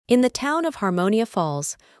In the town of Harmonia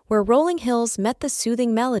Falls, where rolling hills met the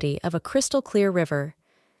soothing melody of a crystal-clear river.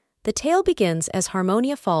 The tale begins as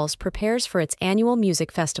Harmonia Falls prepares for its annual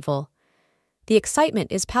music festival. The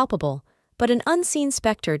excitement is palpable, but an unseen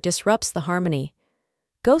specter disrupts the harmony.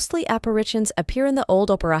 Ghostly apparitions appear in the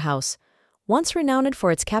old opera house, once renowned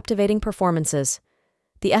for its captivating performances.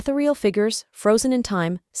 The ethereal figures, frozen in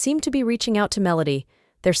time, seem to be reaching out to Melody,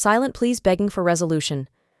 their silent pleas begging for resolution.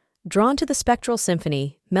 Drawn to the Spectral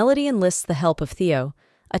Symphony, Melody enlists the help of Theo,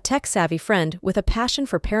 a tech-savvy friend with a passion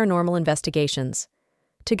for paranormal investigations.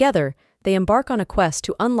 Together, they embark on a quest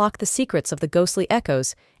to unlock the secrets of the ghostly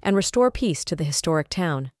echoes and restore peace to the historic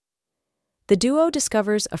town. The duo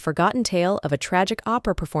discovers a forgotten tale of a tragic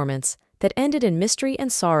opera performance that ended in mystery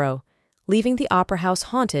and sorrow, leaving the opera house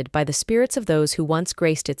haunted by the spirits of those who once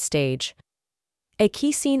graced its stage. A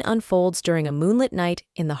key scene unfolds during a moonlit night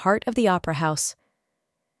in the heart of the opera house.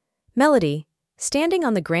 Melody, standing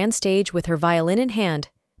on the grand stage with her violin in hand,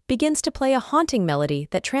 begins to play a haunting melody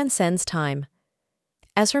that transcends time.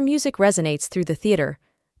 As her music resonates through the theater,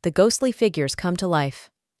 the ghostly figures come to life,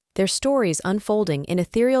 their stories unfolding in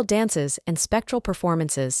ethereal dances and spectral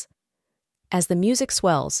performances. As the music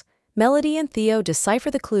swells, Melody and Theo decipher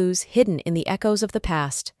the clues hidden in the echoes of the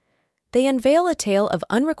past. They unveil a tale of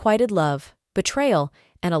unrequited love, betrayal,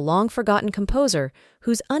 and a long-forgotten composer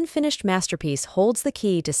whose unfinished masterpiece holds the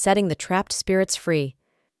key to setting the trapped spirits free.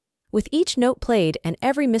 With each note played and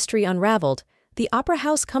every mystery unraveled, the opera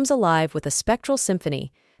house comes alive with a spectral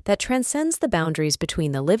symphony that transcends the boundaries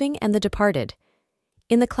between the living and the departed.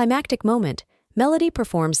 In the climactic moment, Melody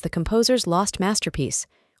performs the composer's lost masterpiece,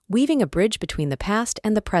 weaving a bridge between the past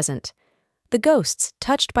and the present. The ghosts,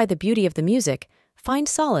 touched by the beauty of the music, find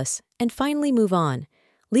solace and finally move on,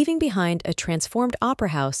 leaving behind a transformed opera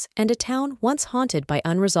house and a town once haunted by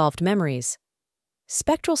unresolved memories.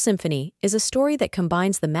 Spectral Symphony is a story that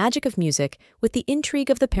combines the magic of music with the intrigue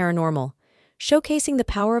of the paranormal, showcasing the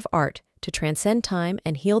power of art to transcend time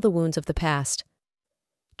and heal the wounds of the past.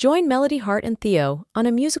 Join Melody Hart and Theo on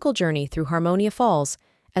a musical journey through Harmonia Falls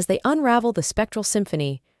as they unravel the Spectral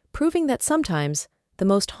Symphony, proving that sometimes the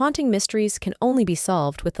most haunting mysteries can only be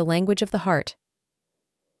solved with the language of the heart.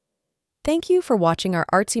 Thank you for watching our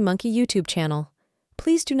Artzy Monkey YouTube channel.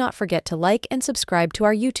 Please do not forget to like and subscribe to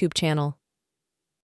our YouTube channel.